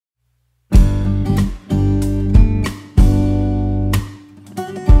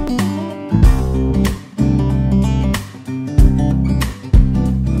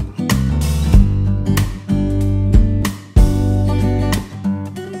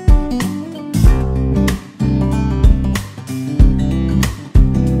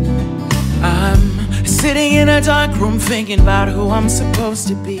a dark room thinking about who I'm supposed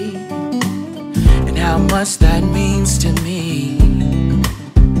to be and how much that means to me.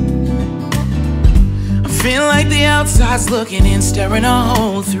 I feel like the outside's looking in, staring a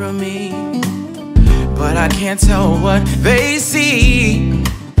hole through me, but I can't tell what they see.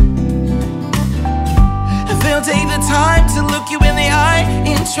 And they'll take the time to look you in the eye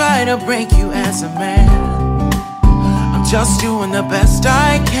and try to break you as a man. I'm just doing the best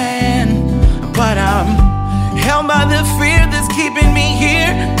I can, but I'm held by the fear that's keeping me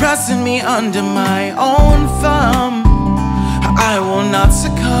here, pressing me under my own thumb. I will not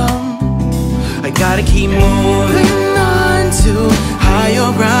succumb. I gotta keep moving on to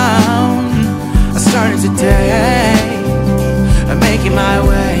higher ground. I started today, I'm making my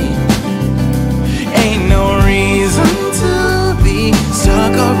way. Ain't no reason to be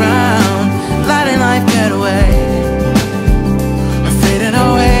stuck around, letting life get away, fading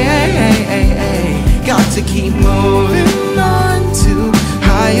away. Got to keep moving on to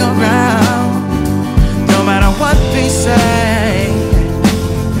higher ground, no matter what they say.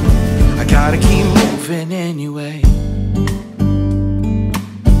 I gotta keep moving anyway.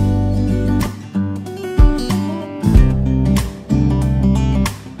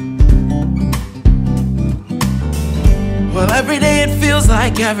 Well, every day it feels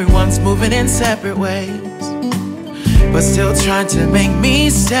like everyone's moving in separate ways, but still trying to make me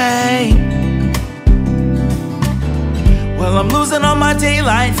stay. Well, I'm losing all my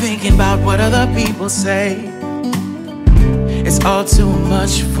daylight thinking about what other people say. It's all too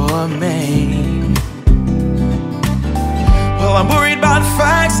much for me. Well, I'm worried about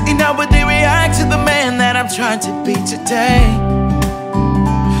facts and how would they react to the man that I'm trying to be today.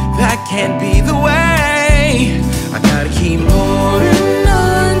 That can't be the way. I gotta keep moving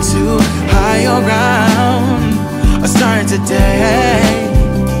on to higher ground. I started today,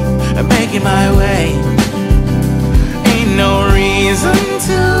 I'm making my way. Ain't no reason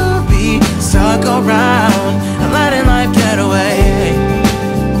to be stuck around and letting life get away,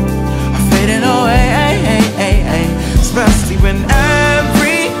 fading away. Especially when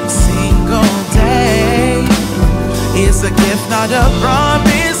every single day is a gift, not a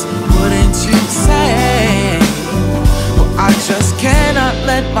promise, wouldn't you say? Well, I just cannot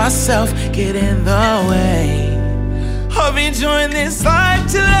let myself get in the way of enjoying this life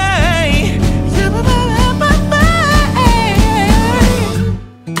today.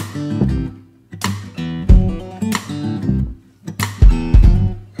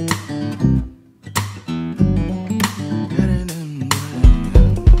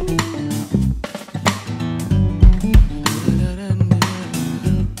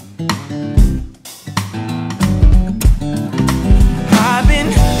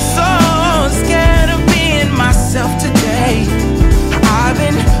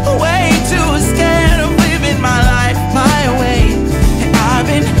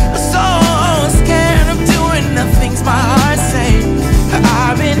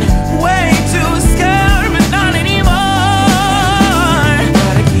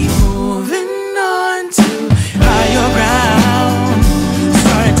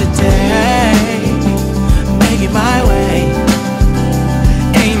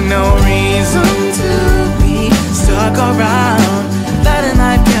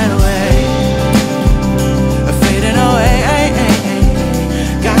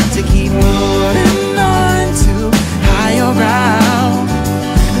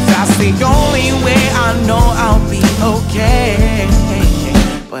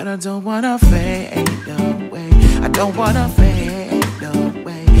 But I don't wanna fade away. I don't wanna fade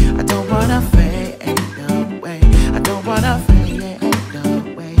away. I don't wanna fade